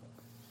messed it up.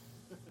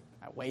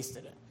 I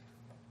wasted it.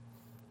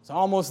 It's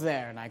almost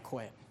there, and I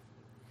quit.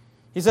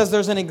 He says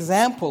there's an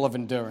example of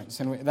endurance,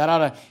 and that ought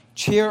to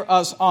cheer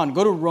us on.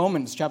 Go to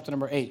Romans chapter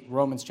number 8.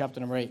 Romans chapter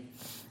number 8.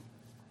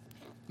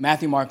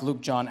 Matthew, Mark, Luke,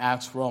 John,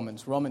 Acts,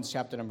 Romans. Romans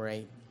chapter number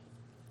 8.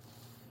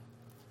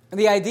 And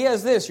the idea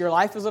is this: your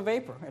life is a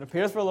vapor. It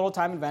appears for a little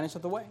time and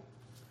vanisheth away.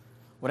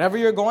 Whatever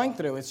you're going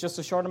through, it's just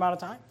a short amount of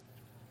time.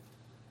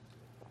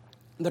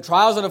 The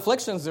trials and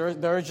afflictions,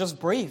 they're just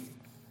brief.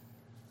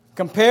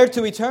 Compared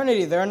to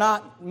eternity, they're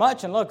not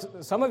much. And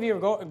look, some of you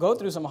go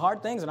through some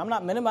hard things, and I'm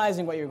not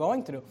minimizing what you're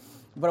going through.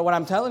 But what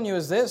I'm telling you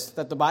is this,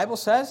 that the Bible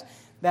says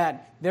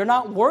that they're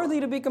not worthy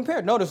to be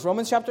compared. Notice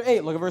Romans chapter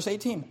 8, look at verse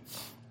 18.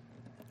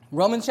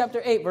 Romans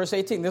chapter 8, verse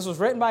 18. This was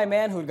written by a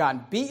man who had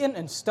gotten beaten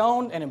and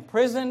stoned and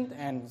imprisoned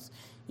and,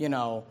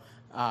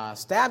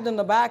 stabbed in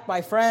the back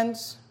by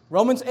friends.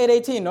 Romans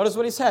 8:18, notice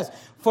what he says.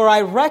 For I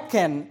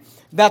reckon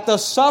that the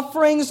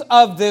sufferings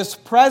of this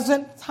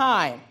present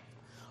time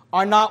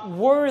are not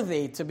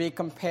worthy to be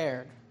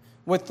compared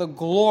with the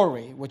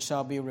glory which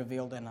shall be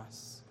revealed in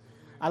us.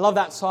 I love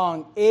that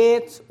song,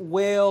 It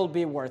Will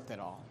Be Worth It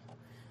All,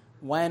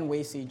 when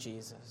we see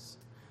Jesus.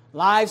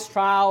 Life's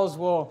trials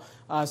will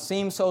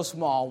seem so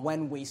small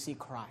when we see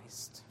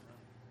Christ.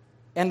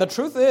 And the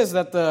truth is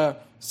that the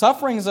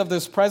sufferings of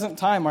this present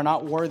time are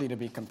not worthy to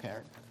be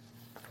compared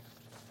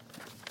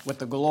with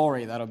the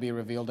glory that will be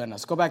revealed in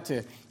us. Go back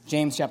to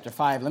James chapter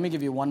 5. Let me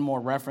give you one more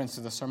reference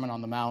to the Sermon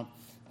on the Mount.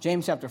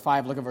 James chapter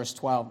 5, look at verse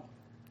 12.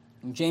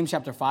 In James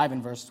chapter 5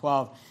 and verse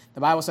 12,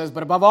 the Bible says,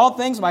 but above all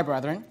things, my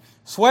brethren,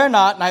 swear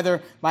not,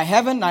 neither by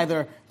heaven,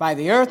 neither by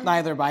the earth,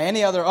 neither by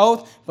any other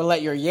oath, but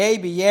let your yea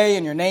be yea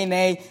and your nay,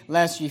 nay,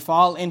 lest ye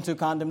fall into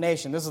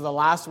condemnation. This is the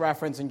last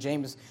reference in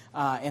James,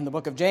 in the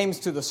book of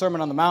James to the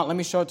Sermon on the Mount. Let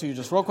me show it to you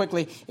just real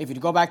quickly. If you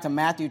go back to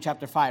Matthew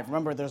chapter 5,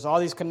 remember there's all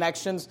these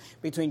connections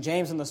between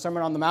James and the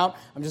Sermon on the Mount.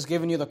 I'm just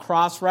giving you the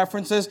cross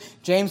references.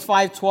 James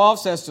 5:12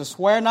 says to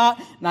swear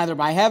not, neither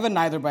by heaven,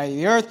 neither by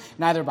the earth,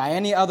 neither by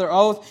any other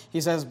oath.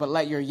 He says, but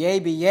let your yea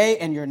be yea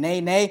and your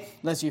nay, nay,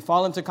 lest you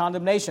fall into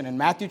condemnation. In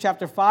Matthew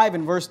chapter 5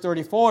 and verse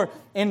 34,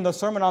 in the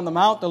Sermon on the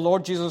Mount, the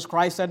Lord Jesus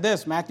Christ said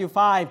this, Matthew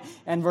 5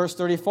 and verse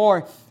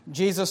 34,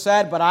 Jesus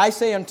said, but I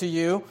say unto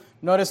you,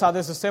 notice how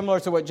this is similar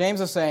to what James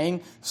is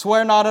saying,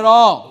 swear not at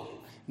all,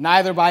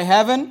 neither by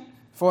heaven,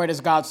 for it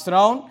is God's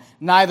throne,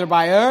 neither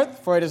by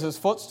earth, for it is his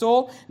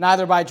footstool,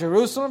 neither by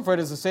Jerusalem, for it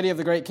is the city of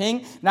the great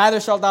king.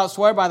 Neither shalt thou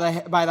swear by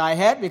thy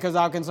head, because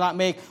thou canst not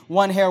make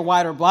one hair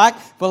white or black,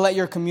 but let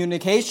your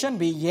communication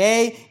be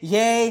yea,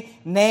 yea,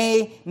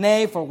 nay,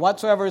 nay, for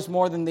whatsoever is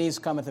more than these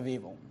cometh of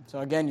evil. So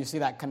again, you see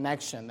that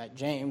connection that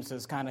James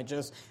is kind of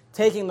just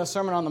taking the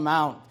Sermon on the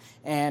Mount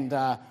and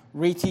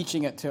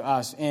reteaching it to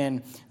us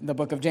in the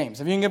book of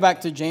James. If you can get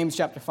back to James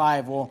chapter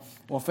 5,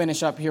 we'll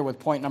finish up here with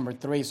point number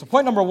 3. So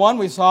point number 1,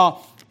 we saw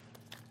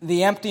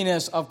the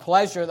emptiness of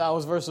pleasure. That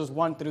was verses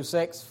 1 through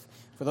 6.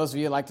 For those of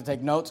you who like to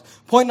take notes.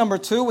 Point number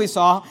 2, we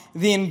saw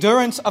the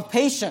endurance of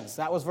patience.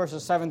 That was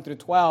verses 7 through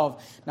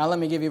 12. Now let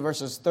me give you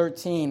verses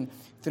 13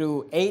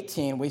 through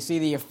 18. We see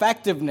the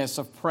effectiveness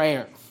of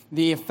prayer.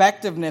 The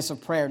effectiveness of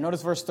prayer.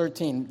 Notice verse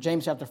 13,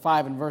 James chapter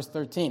 5 and verse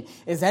 13.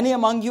 Is any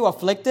among you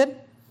afflicted?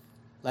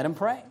 Let him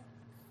pray.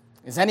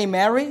 Is any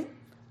merry?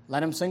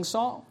 Let him sing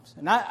psalms.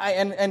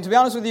 And to be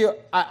honest with you,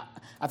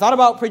 I thought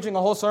about preaching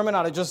a whole sermon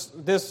out of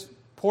just this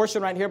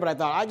portion right here, but I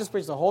thought I just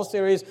preached a whole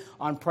series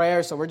on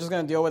prayer, so we're just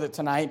going to deal with it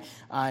tonight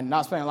and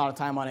not spending a lot of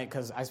time on it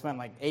because I spent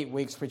like 8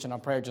 weeks preaching on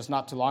prayer just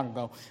not too long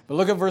ago. But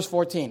look at verse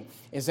 14.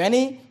 Is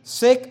any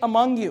sick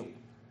among you?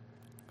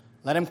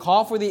 Let him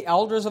call for the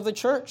elders of the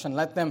church and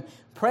let them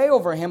pray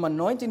over him,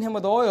 anointing him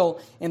with oil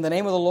in the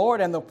name of the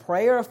Lord, and the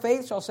prayer of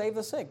faith shall save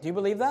the sick. Do you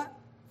believe that?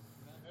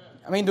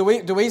 I mean, do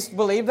we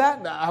believe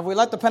that? Have we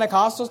let the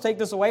Pentecostals take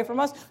this away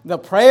from us? The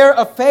prayer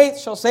of faith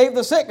shall save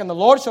the sick, and the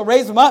Lord shall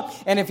raise them up.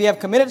 And if he have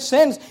committed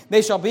sins,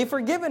 they shall be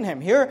forgiven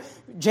him. Here,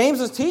 James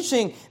is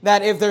teaching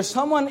that if there's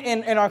someone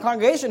in our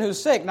congregation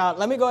who's sick. Now,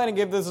 let me go ahead and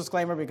give this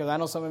disclaimer because I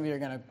know some of you are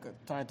going to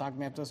try to talk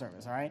me up to the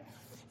service, all right?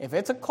 If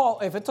it's a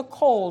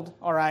cold,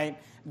 all right,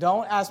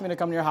 don't ask me to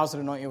come to your house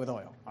and anoint you with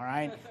oil, all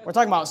right? We're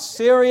talking about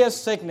serious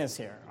sickness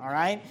here, all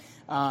right?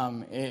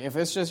 If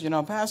it's just,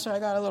 Pastor, I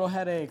got a little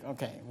headache.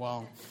 Okay,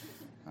 well,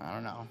 I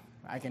don't know.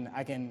 I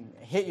can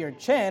hit your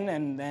chin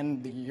and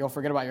then you'll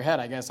forget about your head,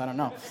 I guess. I don't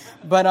know.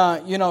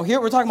 But, here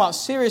we're talking about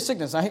serious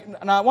sickness.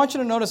 And I want you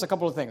to notice a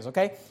couple of things,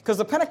 okay? Because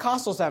the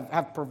Pentecostals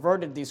have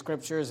perverted these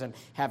scriptures and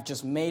have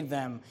just made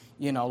them,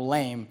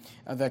 lame.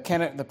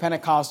 The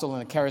Pentecostal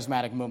and the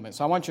charismatic movement.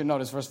 So I want you to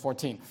notice verse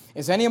 14.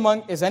 Is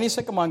any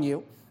sick among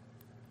you?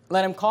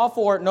 Let him call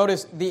for,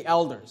 notice, the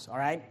elders, all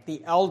right?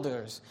 The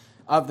elders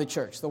of the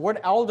church. The word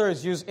elder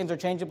is used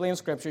interchangeably in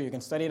Scripture. You can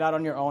study it out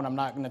on your own. I'm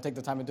not going to take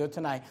the time to do it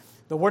tonight.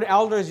 The word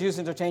elder is used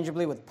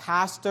interchangeably with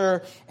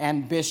pastor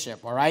and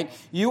bishop, all right?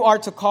 You are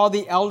to call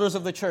the elders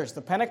of the church.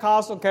 The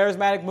Pentecostal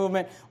charismatic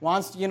movement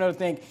wants to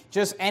think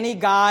just any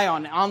guy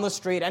on the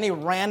street, any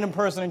random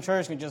person in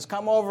church can just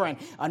come over and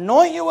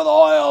anoint you with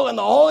oil and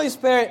the Holy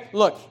Spirit.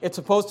 Look, it's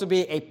supposed to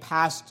be a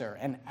pastor,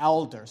 an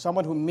elder,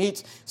 someone who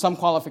meets some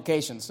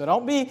qualifications. So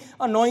don't be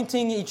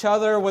anointing each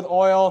other with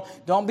oil.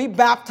 Don't be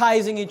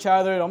baptizing each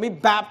other. Don't be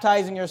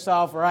baptizing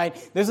yourself, all right?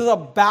 This is a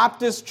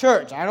Baptist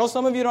church. I know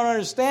some of you don't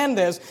understand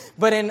this,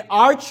 but in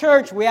our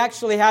church, we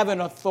actually have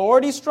an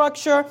authority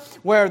structure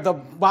where the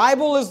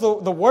Bible is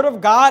the Word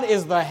of God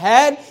is the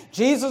head,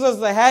 Jesus is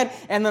the head,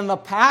 and then the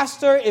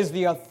pastor is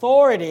the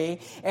authority,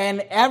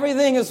 and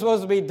everything is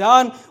supposed to be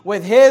done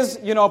with his,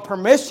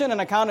 permission and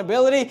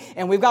accountability.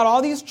 And we've got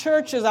all these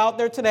churches out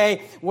there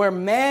today where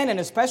men, and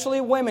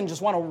especially women,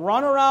 just want to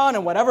run around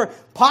and whatever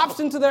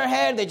pops into their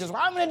head, they just,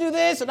 I'm going to do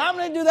this, and I'm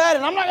going to do that,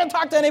 and I'm not going to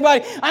talk to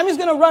anybody. I'm just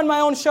going to run my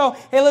own show.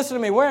 Hey, listen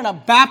to me. We're in a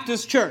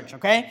Baptist church,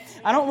 okay?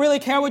 I don't really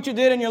care what you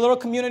did in your little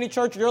community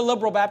church or your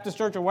liberal Baptist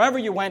church or wherever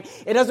you went.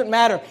 It doesn't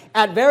matter.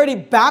 At Verity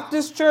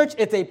Baptist Church,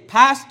 it's a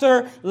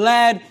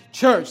pastor-led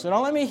church. So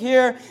don't let me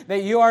hear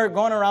that you are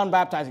going around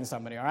baptizing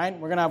somebody, all right?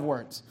 We're going to have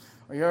words.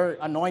 Or you're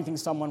anointing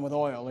someone with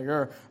oil, or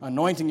you're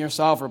anointing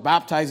yourself or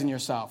baptizing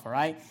yourself, all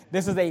right?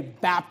 This is a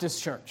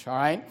Baptist church, all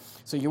right?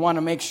 So you want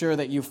to make sure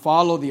that you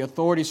follow the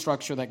authority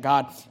structure that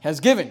God has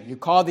given. You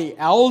call the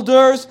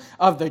elders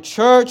of the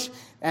church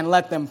and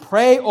let them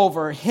pray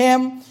over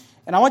him.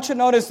 And I want you to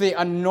notice the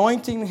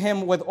anointing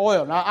him with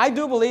oil. Now, I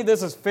do believe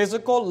this is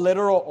physical,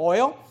 literal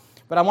oil,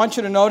 but I want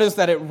you to notice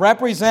that it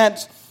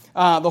represents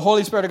the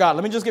Holy Spirit of God.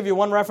 Let me just give you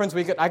one reference.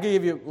 I could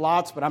give you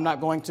lots, but I'm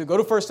not going to. Go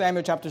to 1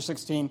 Samuel chapter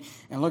 16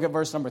 and look at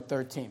verse number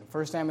 13.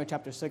 1 Samuel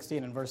chapter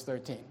 16 and verse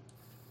 13.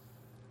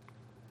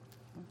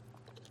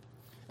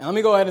 And let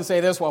me go ahead and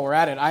say this while we're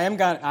at it. I am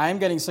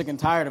getting sick and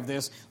tired of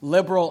this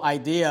liberal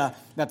idea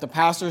that the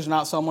pastor is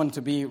not someone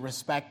to be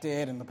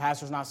respected and the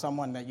pastor is not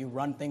someone that you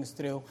run things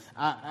through.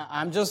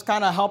 I'm just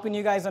kind of helping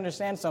you guys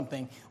understand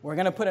something. We're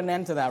going to put an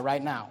end to that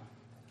right now.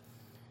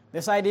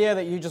 This idea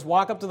that you just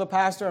walk up to the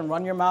pastor and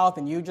run your mouth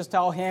and you just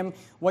tell him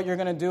what you're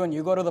going to do and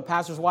you go to the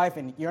pastor's wife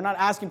and you're not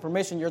asking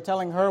permission, you're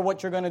telling her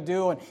what you're going to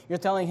do and you're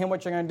telling him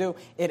what you're going to do,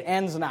 it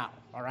ends now,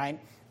 all right?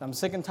 I'm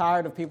sick and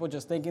tired of people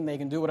just thinking they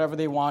can do whatever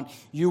they want.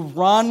 You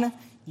run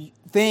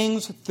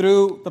things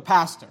through the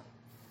pastor.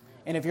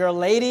 And if you're a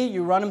lady,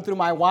 you run them through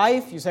my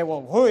wife. You say,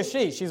 well, who is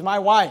she? She's my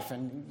wife,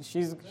 and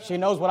she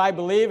knows what I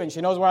believe, and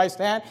she knows where I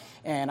stand,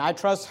 and I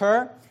trust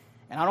her,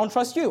 and I don't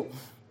trust you.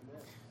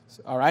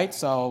 All right,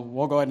 so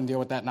we'll go ahead and deal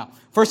with that now.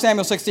 1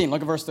 Samuel 16,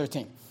 look at verse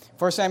 13.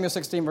 1 Samuel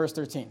 16, verse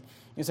 13.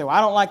 You say, well,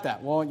 I don't like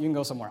that. Well, you can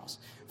go somewhere else.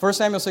 1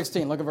 Samuel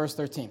 16, look at verse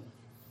 13.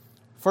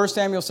 1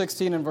 Samuel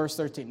 16 and verse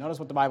 13. Notice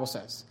what the Bible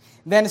says.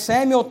 Then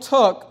Samuel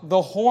took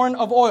the horn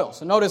of oil.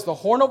 So notice the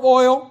horn of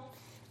oil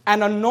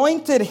and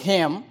anointed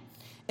him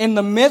in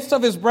the midst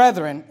of his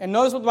brethren. And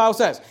notice what the Bible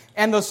says.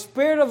 And the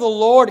Spirit of the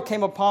Lord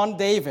came upon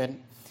David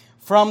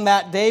from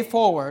that day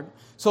forward.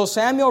 So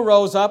Samuel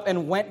rose up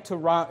and went to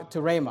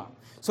Ramah.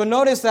 So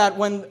notice that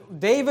when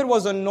David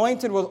was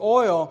anointed with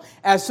oil,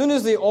 as soon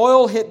as the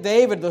oil hit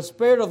David, the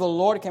Spirit of the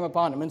Lord came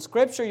upon him. In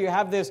Scripture, you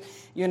have this,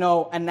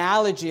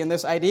 analogy and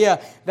this idea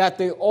that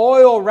the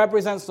oil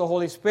represents the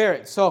Holy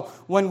Spirit. So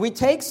when we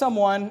take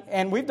someone,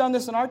 and we've done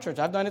this in our church,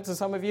 I've done it to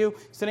some of you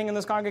sitting in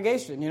this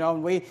congregation,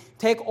 we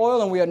take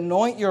oil and we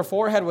anoint your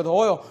forehead with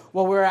oil.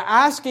 What we're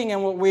asking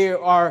and what we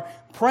are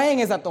praying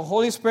is that the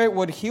Holy Spirit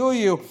would heal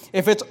you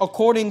if it's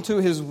according to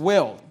His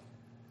will.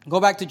 Go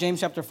back to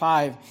James chapter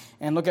 5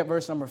 and look at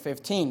verse number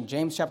 15.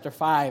 James chapter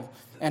 5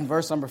 and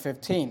verse number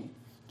 15.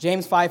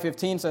 James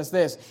 5:15 says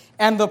this,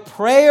 and the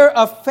prayer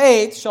of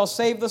faith shall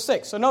save the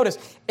sick. So notice,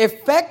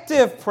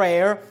 effective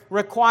prayer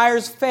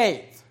requires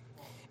faith.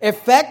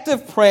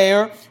 Effective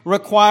prayer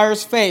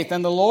requires faith.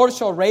 And the Lord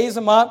shall raise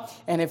him up,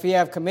 and if he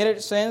have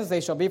committed sins, they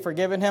shall be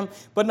forgiven him.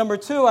 But number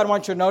two, I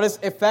want you to notice,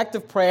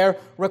 effective prayer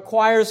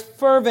requires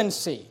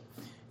fervency.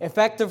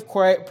 Effective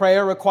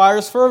prayer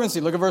requires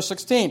fervency. Look at verse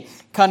 16.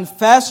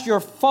 Confess your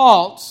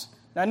faults.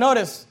 Now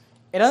notice,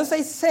 it doesn't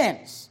say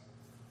sins.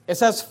 It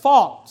says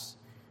faults.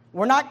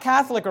 We're not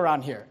Catholic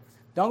around here.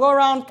 Don't go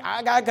around,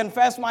 I got to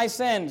confess my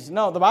sins.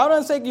 No, the Bible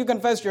doesn't say you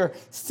confess your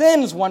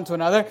sins one to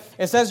another.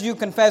 It says you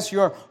confess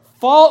your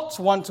faults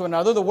one to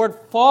another. The word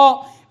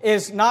fault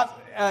is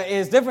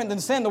different than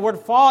sin. The word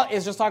fault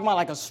is just talking about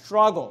like a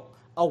struggle,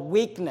 a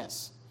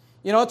weakness.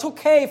 It's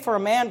okay for a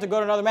man to go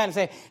to another man and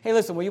say, hey,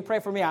 listen, will you pray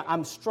for me?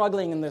 I'm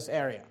struggling in this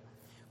area.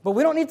 But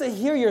we don't need to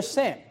hear your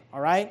sin, all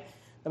right?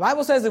 The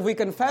Bible says if we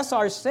confess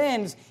our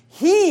sins,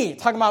 He,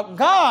 talking about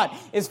God,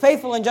 is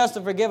faithful and just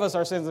to forgive us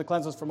our sins and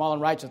cleanse us from all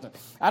unrighteousness.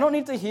 I don't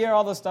need to hear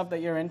all the stuff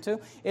that you're into.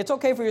 It's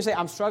okay for you to say,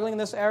 I'm struggling in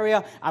this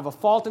area. I have a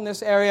fault in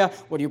this area.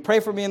 Would you pray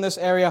for me in this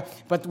area?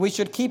 But we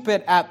should keep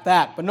it at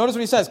that. But notice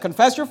what he says.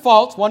 Confess your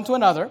faults one to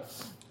another.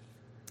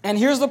 And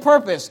here's the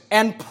purpose.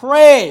 And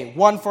pray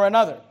one for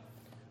another.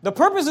 The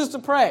purpose is to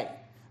pray.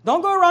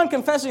 Don't go around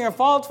confessing your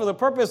faults for the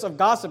purpose of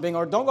gossiping,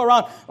 or don't go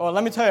around,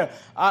 let me tell you,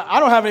 I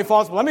don't have any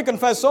faults, but let me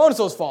confess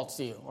so-and-so's faults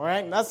to you, all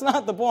right? That's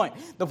not the point.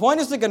 The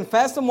point is to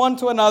confess them one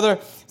to another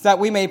so that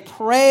we may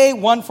pray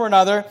one for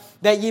another,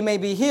 that ye may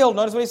be healed.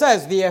 Notice what he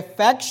says.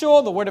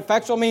 The word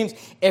effectual means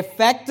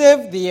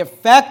effective,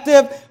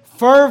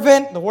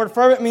 fervent. The word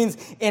fervent means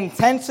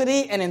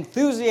intensity and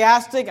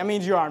enthusiastic. It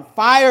means you're on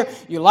fire.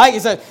 You like. He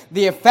says,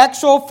 the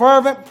effectual,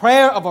 fervent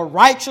prayer of a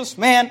righteous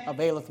man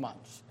availeth much.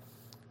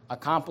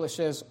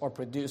 Accomplishes or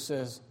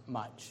produces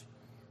much.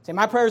 Say,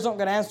 my prayers don't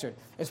get answered.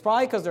 It's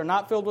probably because they're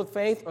not filled with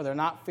faith or they're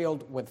not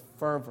filled with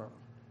fervor.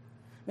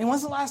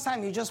 When's the last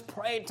time you just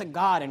prayed to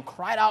God and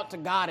cried out to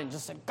God and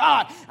just said,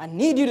 God, I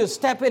need you to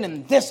step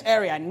in this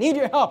area. I need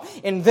your help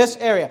in this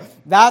area.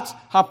 That's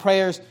how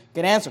prayers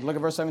get answered. Look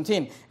at verse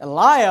 17.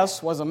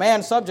 Elias was a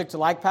man subject to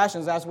like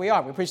passions as we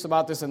are. We preached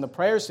about this in the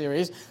prayer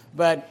series,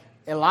 but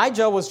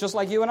Elijah was just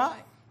like you and I.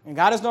 And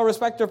God is no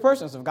respecter of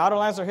persons. If God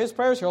will answer his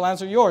prayers, He'll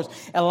answer yours.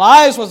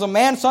 Elias was a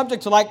man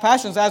subject to like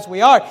passions as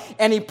we are,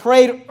 and he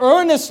prayed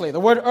earnestly. The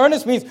word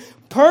earnest means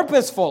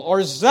purposeful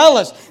or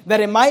zealous,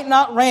 that it might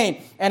not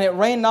rain. And it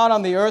rained not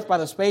on the earth by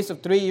the space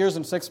of 3 years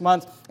and 6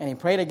 months. And he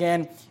prayed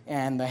again,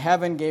 and the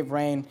heaven gave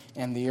rain,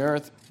 and the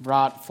earth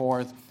brought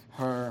forth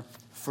her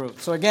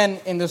fruit. So again,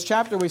 in this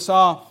chapter we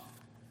saw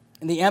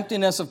the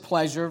emptiness of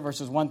pleasure,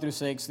 verses 1 through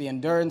 6, the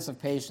endurance of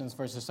patience,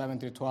 verses 7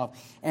 through 12,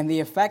 and the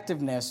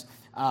effectiveness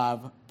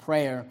of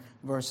prayer,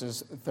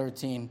 verses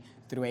 13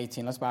 through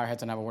 18. Let's bow our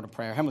heads and have a word of prayer. Heavenly